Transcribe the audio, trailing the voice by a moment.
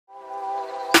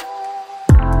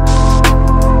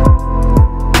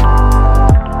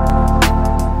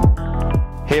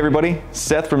Hey everybody,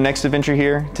 Seth from Next Adventure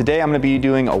here. Today I'm going to be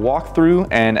doing a walkthrough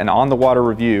and an on-the-water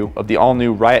review of the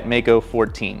all-new Riot Mako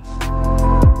 14.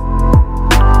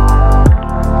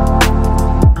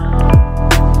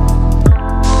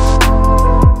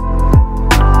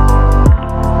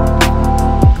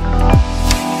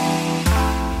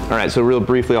 All right, so real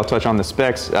briefly I'll touch on the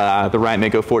specs. The Riot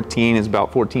Mako 14 is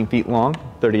about 14 feet long,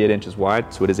 38 inches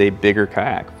wide, so it is a bigger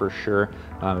kayak for sure.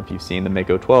 If you've seen the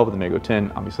Mako 12 or the Mako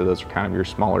 10, obviously those are kind of your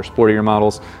smaller, sportier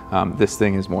models. This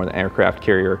thing is more the aircraft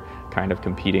carrier, kind of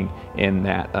competing in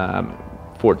that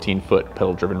 14-foot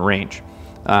pedal-driven range.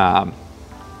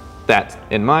 That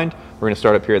in mind, we're gonna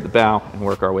start up here at the bow and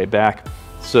work our way back.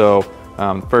 So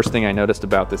first thing I noticed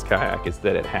about this kayak is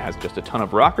that it has just a ton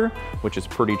of rocker, which is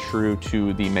pretty true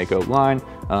to the Mako line.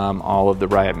 All of the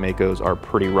Riot Makos are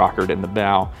pretty rockered in the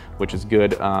bow, which is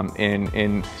good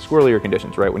in squirrelier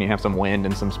conditions, right? When you have some wind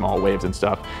and some small waves and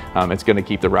stuff, it's gonna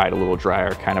keep the ride a little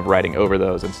drier, kind of riding over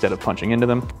those instead of punching into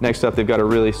them. Next up, they've got a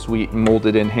really sweet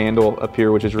molded in handle up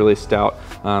here, which is really stout.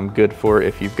 Good for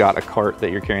if you've got a cart that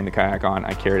you're carrying the kayak on.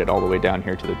 I carried it all the way down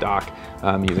here to the dock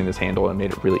using this handle and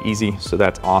made it really easy, so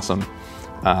that's awesome.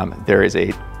 There is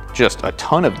just a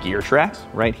ton of gear tracks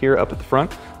right here up at the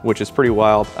front, which is pretty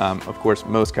wild. Of course,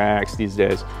 most kayaks these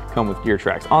days come with gear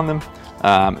tracks on them.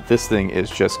 This thing is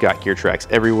just got gear tracks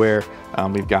everywhere.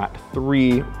 We've got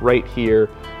 3 right here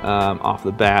off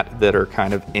the bat that are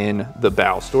kind of in the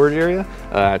bow storage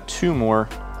area. 2 more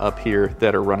up here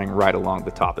that are running right along the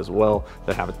top as well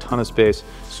that have a ton of space.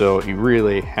 So you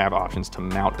really have options to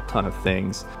mount a ton of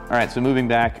things. All right, so moving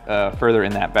back further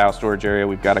in that bow storage area,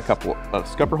 we've got a couple of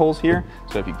scupper holes here.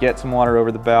 So if you get some water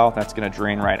over the bow, that's gonna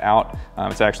drain right out.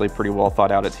 It's actually pretty well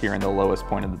thought out. It's here in the lowest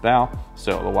point of the bow.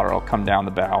 So the water will come down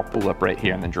the bow, pull up right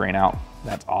here and then drain out.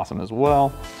 That's awesome as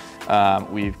well.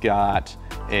 We've got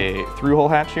a through-hole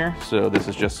hatch here. So this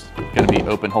is just gonna be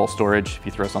open hole storage. If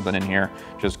you throw something in here,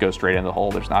 just go straight in the hole.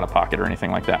 There's not a pocket or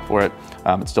anything like that for it.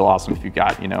 It's still awesome if you've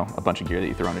got, a bunch of gear that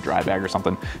you throw in a dry bag or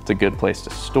something. It's a good place to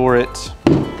store it.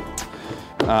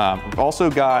 We've also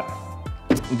got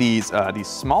these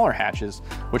smaller hatches,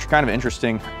 which are kind of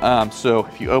interesting. So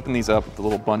if you open these up with the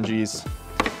little bungees,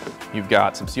 you've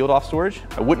got some sealed off storage.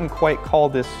 I wouldn't quite call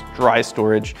this dry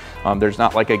storage. There's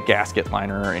not like a gasket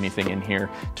liner or anything in here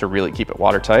to really keep it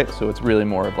watertight. So it's really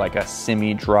more of like a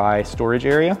semi-dry storage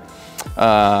area.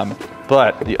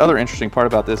 But the other interesting part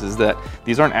about this is that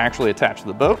these aren't actually attached to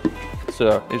the boat.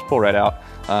 So they just pull right out.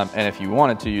 And if you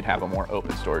wanted to, you'd have a more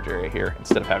open storage area here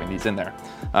instead of having these in there.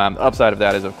 The upside of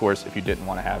that is, of course, if you didn't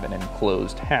want to have an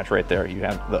enclosed hatch right there, you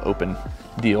have the open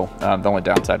deal. The only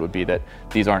downside would be that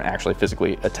these aren't actually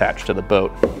physically attached to the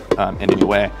boat in any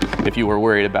way. If you were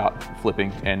worried about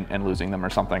flipping and losing them or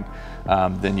something,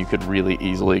 then you could really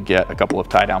easily get a couple of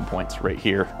tie down points right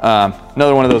here.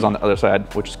 Another one of those on the other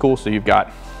side, which is cool. So you've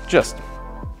got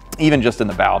even just in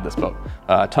the bow of this boat,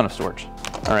 a ton of storage.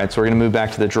 All right, so we're gonna move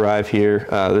back to the drive here.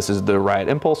 This is the Riot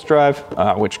Impulse drive,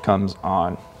 which comes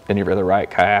on any of your other Riot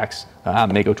kayaks,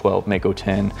 Mako 12, Mako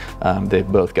 10. They've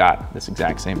both got this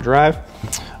exact same drive.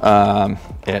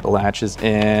 It latches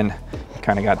in,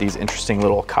 kind of got these interesting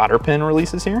little cotter pin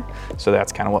releases here. So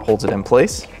that's kind of what holds it in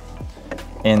place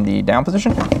in the down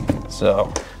position.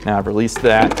 So now I've released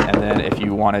that, and then if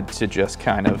you wanted to just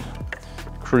kind of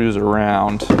cruise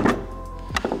around,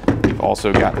 you've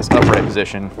also got this upright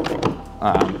position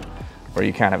where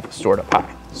you kind of store it up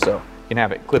high. So you can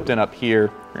have it clipped in up here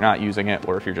if you're not using it,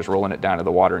 or if you're just rolling it down to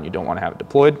the water and you don't want to have it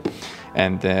deployed.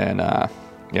 And then,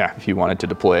 yeah, if you wanted to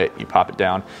deploy it, you pop it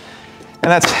down.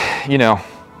 And that's,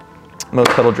 most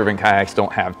pedal-driven kayaks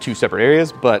don't have 2 separate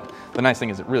areas, but the nice thing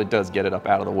is it really does get it up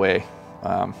out of the way.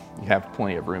 You have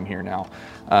plenty of room here now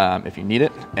if you need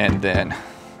it. And then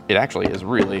it actually is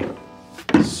really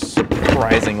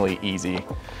surprisingly easy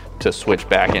to switch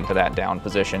back into that down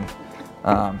position.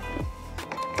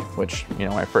 Which,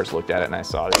 when I first looked at it and I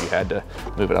saw that you had to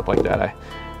move it up like that,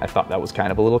 I thought that was kind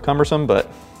of a little cumbersome,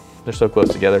 but they're so close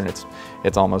together and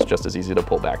it's almost just as easy to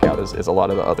pull back out as a lot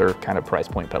of the other kind of price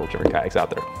point pedal-driven kayaks out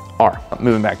there are.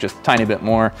 Moving back just a tiny bit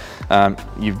more,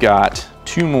 you've got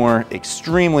 2 more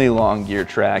extremely long gear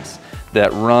tracks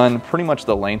that run pretty much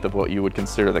the length of what you would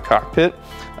consider the cockpit,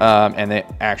 and they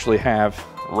actually have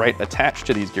right attached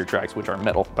to these gear tracks, which are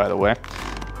metal, by the way,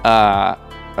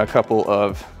 a couple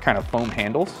of kind of foam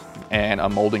handles and a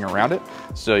molding around it.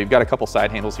 So you've got a couple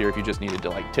side handles here if you just needed to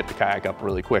like tip the kayak up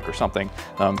really quick or something.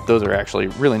 Those are actually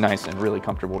really nice and really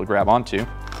comfortable to grab onto.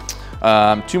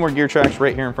 2 more gear tracks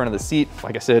right here in front of the seat.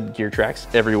 Like I said, gear tracks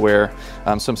everywhere.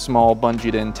 Some small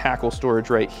bungeed in tackle storage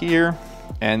right here.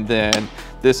 And then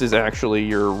this is actually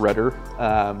your rudder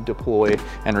deploy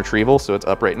and retrieval. So it's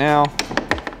up right now.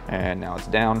 and now it's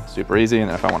down, super easy. And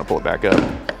then if I want to pull it back up.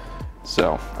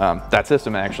 So that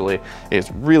system actually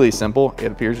is really simple.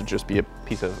 It appears to just be a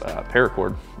piece of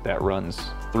paracord that runs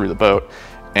through the boat.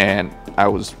 And I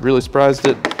was really surprised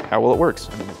at how well it works.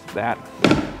 I mean, that,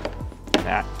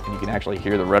 and you can actually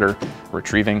hear the rudder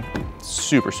retrieving.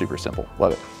 Super, super simple,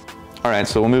 love it. All right,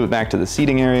 so we'll move it back to the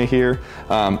seating area here.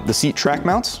 The seat track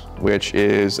mounts, which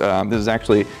is, this is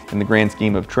actually in the grand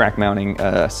scheme of track mounting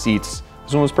seats.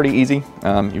 This one was pretty easy.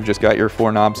 You've just got your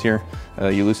 4 knobs here.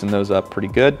 You loosen those up pretty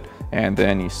good, and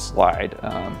then you slide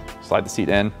the seat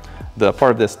in. The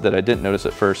part of this that I didn't notice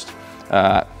at first,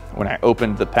 when I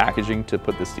opened the packaging to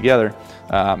put this together,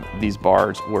 these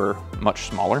bars were much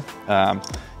smaller.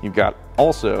 You've got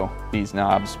also these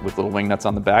knobs with little wing nuts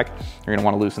on the back. You're gonna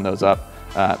wanna loosen those up.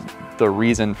 The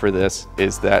reason for this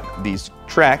is that these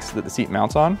tracks that the seat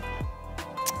mounts on,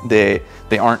 they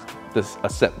aren't a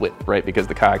set width, right? Because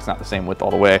the kayak's not the same width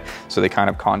all the way, so they kind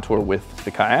of contour with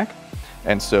the kayak.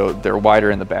 And so they're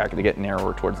wider in the back, they get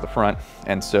narrower towards the front.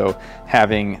 And so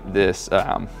having this,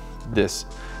 this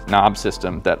knob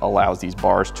system that allows these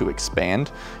bars to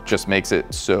expand just makes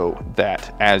it so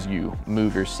that as you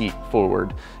move your seat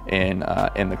forward in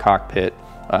the cockpit,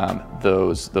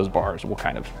 those bars will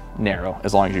kind of narrow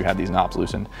as long as you have these knobs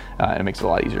loosened. And it makes it a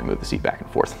lot easier to move the seat back and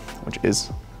forth, which is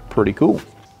pretty cool.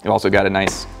 You've also got a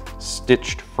nice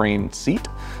stitched framed seat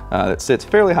that sits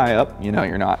fairly high up. You know,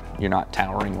 you're not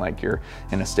towering like you're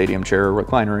in a stadium chair or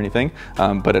recliner or anything,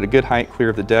 but at a good height, clear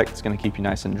of the deck. It's going to keep you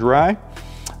nice and dry.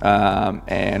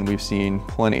 And we've seen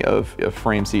plenty of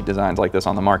frame seat designs like this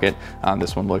on the market.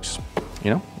 This one looks, you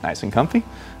know, nice and comfy.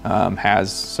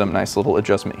 Has some nice little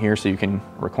adjustment here so you can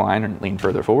recline and lean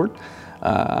further forward.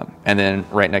 And then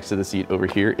right next to the seat over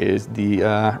here is the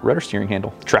rudder steering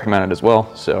handle, track mounted as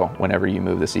well. So whenever you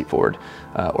move the seat forward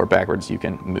or backwards, you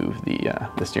can move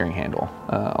the steering handle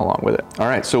along with it. All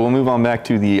right, so we'll move on back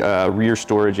to the rear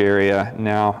storage area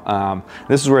now.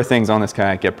 This is where things on this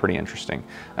kayak get pretty interesting.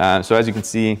 So as you can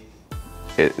see,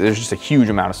 there's just a huge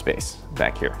amount of space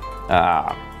back here.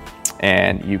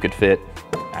 And you could fit,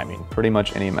 I mean, pretty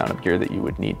much any amount of gear that you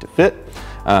would need to fit.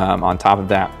 On top of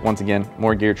that, once again,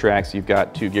 more gear tracks. You've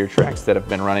got 2 gear tracks that have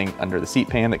been running under the seat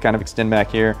pan that kind of extend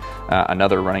back here.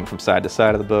 Another running from side to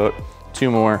side of the boat. 2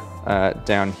 more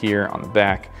down here on the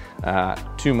back.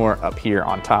 2 more up here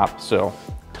on top. So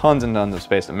tons and tons of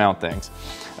space to mount things.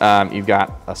 You've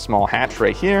got a small hatch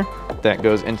right here that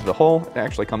goes into the hull. It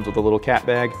actually comes with a little cat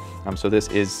bag. So this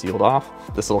is sealed off.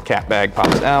 This little cat bag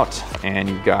pops out and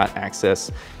you've got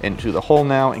access into the hull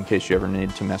now in case you ever need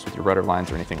to mess with your rudder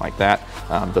lines or anything like that.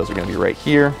 Those are gonna be right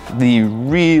here. The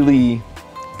really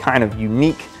kind of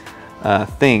unique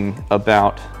thing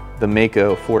about the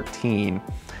Mako 14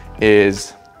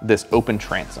 is this open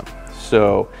transom.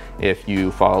 So if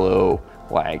you follow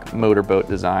like motorboat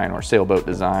design or sailboat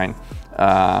design,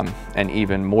 and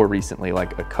even more recently,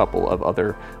 like a couple of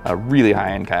other really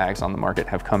high-end kayaks on the market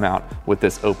have come out with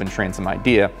this open transom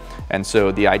idea. And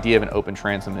so the idea of an open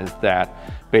transom is that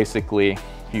basically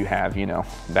you have, you know,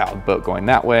 that boat going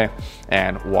that way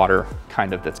and water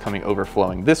kind of that's coming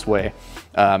overflowing this way,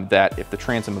 that if the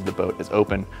transom of the boat is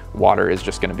open, water is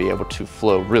just going to be able to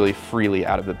flow really freely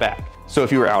out of the back. So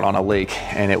if you were out on a lake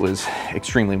and it was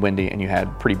extremely windy and you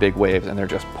had pretty big waves and they're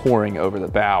just pouring over the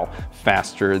bow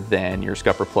faster than your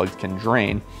scupper plugs can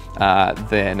drain,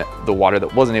 then the water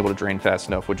that wasn't able to drain fast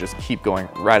enough would just keep going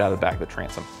right out of the back of the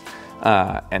transom.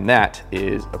 And that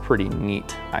is a pretty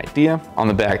neat idea. On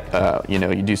the back, you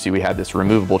know, you do see we have this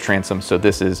removable transom. So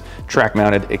this is track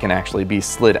mounted. It can actually be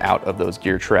slid out of those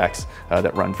gear tracks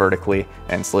that run vertically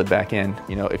and slid back in.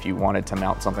 You know, if you wanted to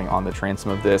mount something on the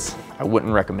transom of this, I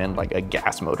wouldn't recommend like a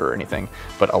gas motor or anything,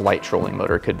 but a light trolling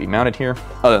motor could be mounted here.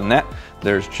 Other than that,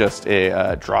 there's just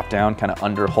a drop down kind of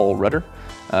under hull rudder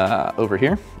over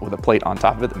here with a plate on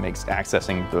top of it that makes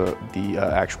accessing the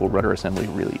actual rudder assembly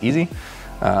really easy.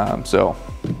 So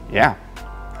yeah,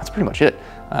 that's pretty much it.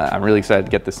 I'm really excited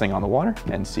to get this thing on the water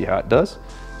and see how it does.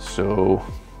 So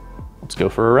let's go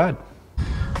for a ride.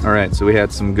 All right, so we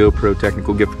had some GoPro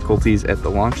technical difficulties at the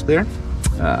launch there,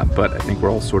 but I think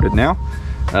we're all sorted now.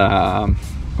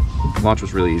 Launch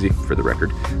was really easy, for the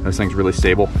record. This thing's really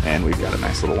stable, and we've got a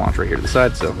nice little launch right here to the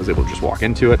side, so I was able to just walk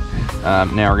into it.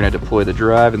 Now we're gonna deploy the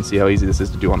drive and see how easy this is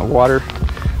to do on the water.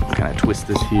 Kind of twist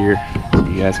this here so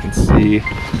you guys can see.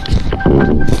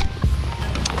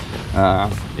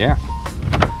 Yeah,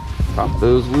 pop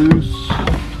those loose,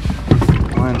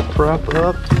 line the prop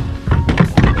up.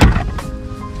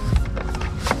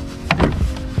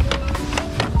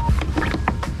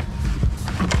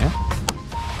 Yeah,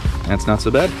 that's not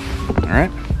so bad. All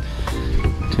right,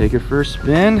 take it for a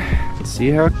spin, let's see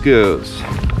how it goes.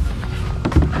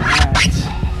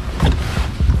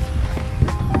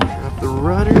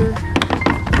 rudder.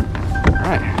 All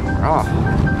right, we're off.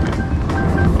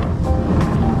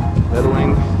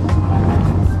 Pedaling.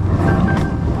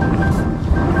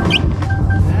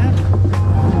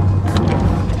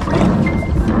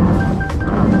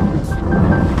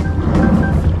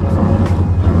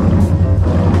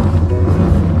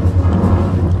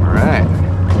 All right,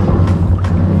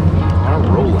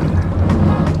 we're rolling.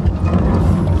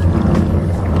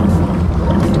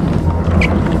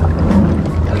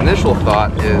 Initial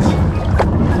thought is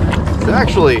it's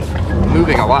actually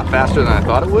moving a lot faster than I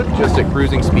thought it would, just at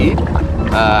cruising speed.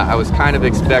 I was kind of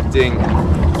expecting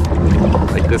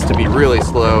like this to be really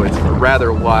slow. It's a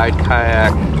rather wide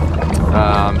kayak,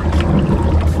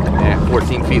 and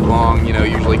 14 feet long. You know,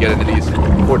 usually get into these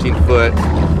 14-foot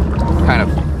kind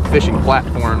of fishing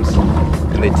platforms,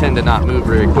 and they tend to not move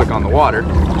very quick on the water.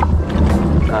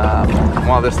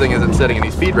 While this thing isn't setting any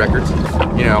speed records,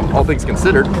 you know, all things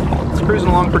considered, it's cruising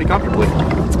along pretty comfortably.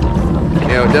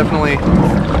 You know, definitely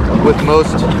with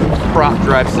most prop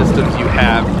drive systems, you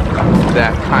have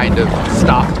that kind of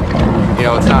stop. You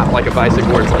know, it's not like a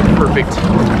bicycle where it's like perfect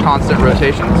constant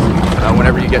rotations.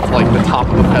 Whenever you get to like the top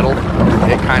of the pedal,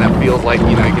 it kind of feels like,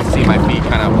 you know, you can see my feet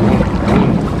kind of boom,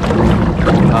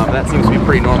 boom. That seems to be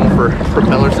pretty normal for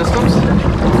propeller systems.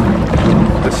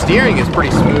 The steering is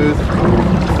pretty smooth.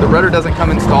 The rudder doesn't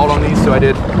come installed on these, so I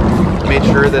made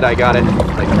sure that I got it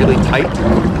like really tight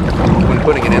when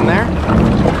putting it in there.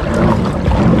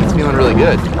 It's feeling really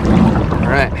good. All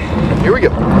right, here we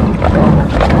go.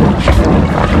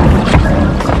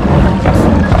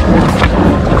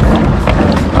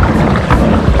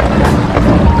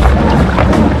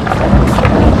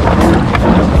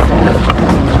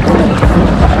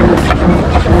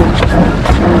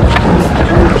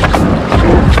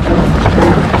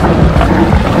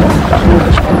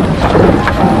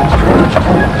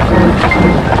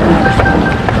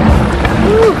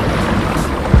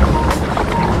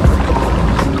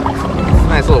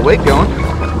 Wake going.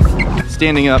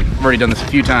 Standing up, I've already done this a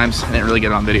few times. I didn't really get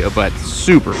it on video, but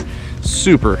super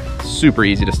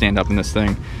easy to stand up in this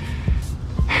thing.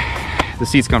 The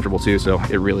seat's comfortable too, so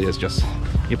it really is just,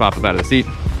 you pop up out of the seat,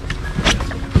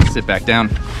 sit back down,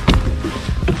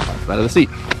 pop up out of the seat.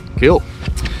 Cool.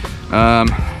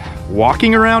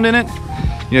 Walking around in it,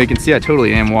 you know, you can see I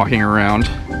totally am walking around.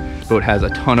 The boat has a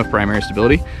ton of primary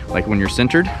stability, like when you're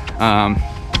centered.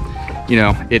 You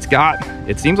know,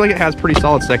 it seems like it has pretty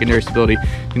solid secondary stability.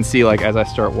 You can see, like, as I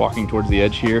start walking towards the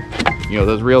edge here, you know,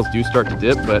 those rails do start to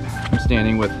dip, but I'm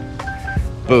standing with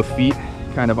both feet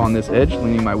kind of on this edge,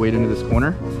 leaning my weight into this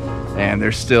corner, and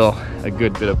there's still a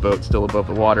good bit of boat still above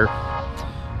the water.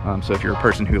 So if you're a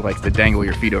person who likes to dangle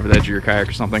your feet over the edge of your kayak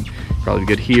or something, probably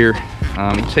good here.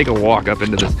 Take a walk up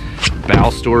into this bow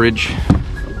storage.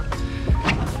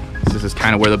 This is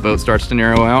kind of where the boat starts to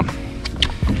narrow out.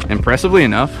 Impressively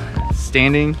enough,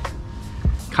 standing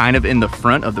kind of in the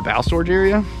front of the bow storage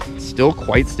area, still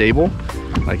quite stable.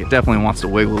 Like, it definitely wants to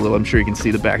wiggle a little. I'm sure you can see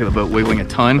the back of the boat wiggling a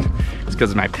ton. It's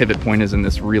because my pivot point is in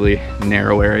this really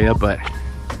narrow area, but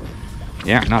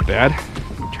yeah, not bad.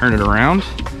 Turn it around,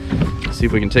 see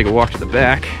if we can take a walk to the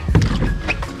back.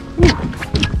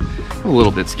 Ooh, a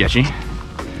little bit sketchy,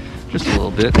 just a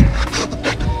little bit.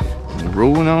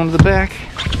 Rolling on to the back,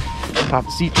 pop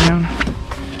the seat down,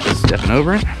 just stepping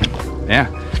over it. Yeah.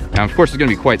 Now, of course, it's going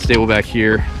to be quite stable back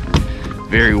here.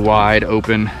 Very wide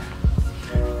open.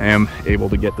 I am able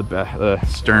to get the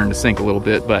stern to sink a little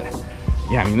bit, but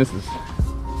yeah, I mean, this is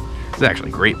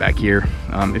actually great back here.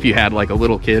 If you had like a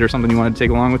little kid or something you wanted to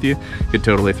take along with you, you could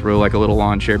totally throw like a little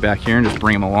lawn chair back here and just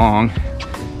bring them along.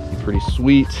 Pretty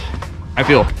sweet. I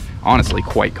feel honestly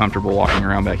quite comfortable walking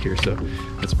around back here, so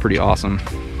that's pretty awesome.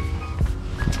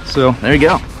 So there you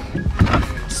go.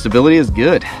 Stability is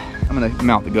good. I'm gonna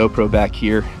mount the GoPro back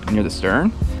here near the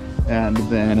stern, and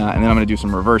then I'm gonna do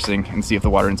some reversing and see if the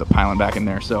water ends up piling back in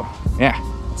there. So yeah,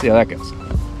 let's see how that goes.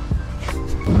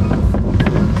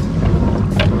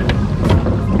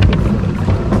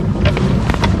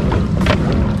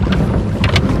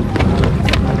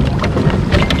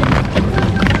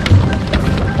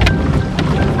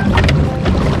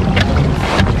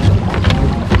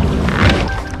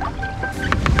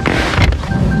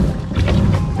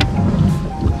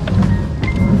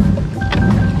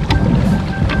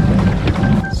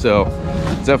 So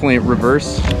it's definitely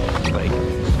reverse, like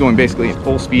going basically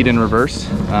full speed in reverse,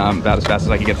 about as fast as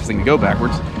I can get this thing to go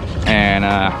backwards. And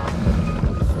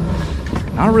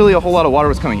not really a whole lot of water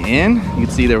was coming in. You can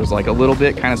see there was like a little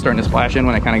bit kind of starting to splash in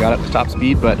when I kind of got up to top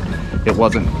speed, but it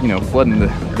wasn't, you know, flooding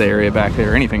the area back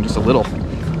there or anything, just a little.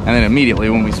 And then immediately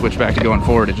when we switched back to going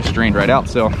forward, it just drained right out.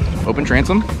 So open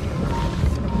transom,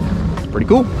 pretty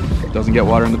cool. Doesn't get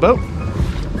water in the boat.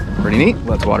 Pretty neat.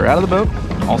 Lets water out of the boat.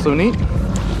 Also neat.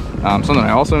 Something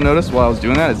I also noticed while I was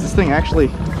doing that is this thing actually,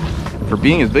 for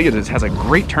being as big as it is, has a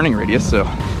great turning radius. So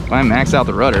if I max out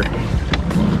the rudder,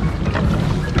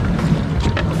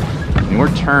 and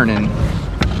we're turning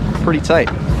pretty tight.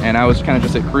 And I was kind of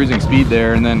just at cruising speed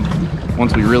there, and then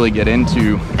once we really get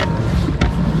into,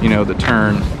 you know, the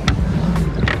turning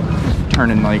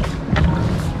like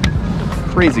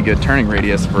crazy good turning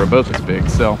radius for a boat this big.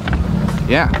 So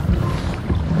yeah,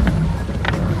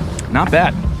 not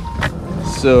bad.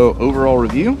 So overall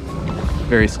review,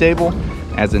 very stable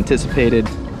as anticipated,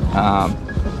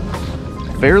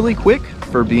 fairly quick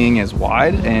for being as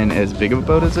wide and as big of a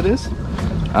boat as it is.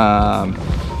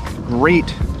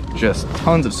 Great, just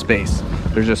tons of space.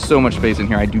 There's just so much space in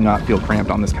here. I do not feel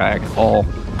cramped on this kayak at all.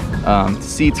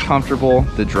 Seat's comfortable.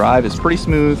 The drive is pretty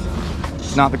smooth.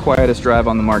 It's not the quietest drive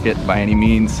on the market by any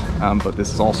means, but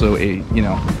this is also a, you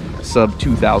know, sub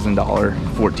 $2,000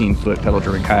 14-foot pedal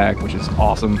driven kayak, which is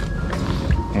awesome.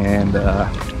 And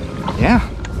yeah,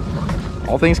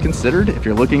 all things considered, if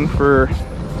you're looking for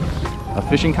a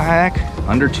fishing kayak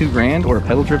under $2,000 or a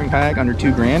pedal driven kayak under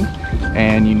 $2,000,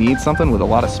 and you need something with a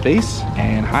lot of space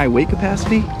and high weight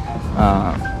capacity,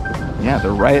 yeah,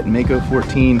 the Riot Mako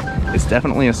 14 is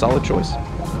definitely a solid choice.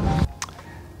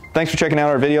 Thanks for checking out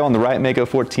our video on the Riot Mako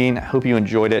 14. I hope you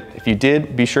enjoyed it. If you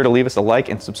did, be sure to leave us a like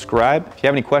and subscribe. If you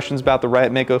have any questions about the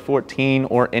Riot Mako 14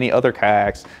 or any other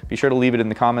kayaks, be sure to leave it in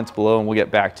the comments below and we'll get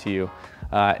back to you.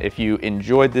 If you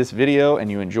enjoyed this video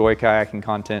and you enjoy kayaking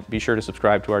content, be sure to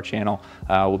subscribe to our channel.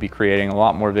 We'll be creating a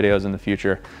lot more videos in the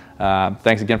future.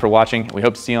 Thanks again for watching. We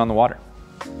hope to see you on the water.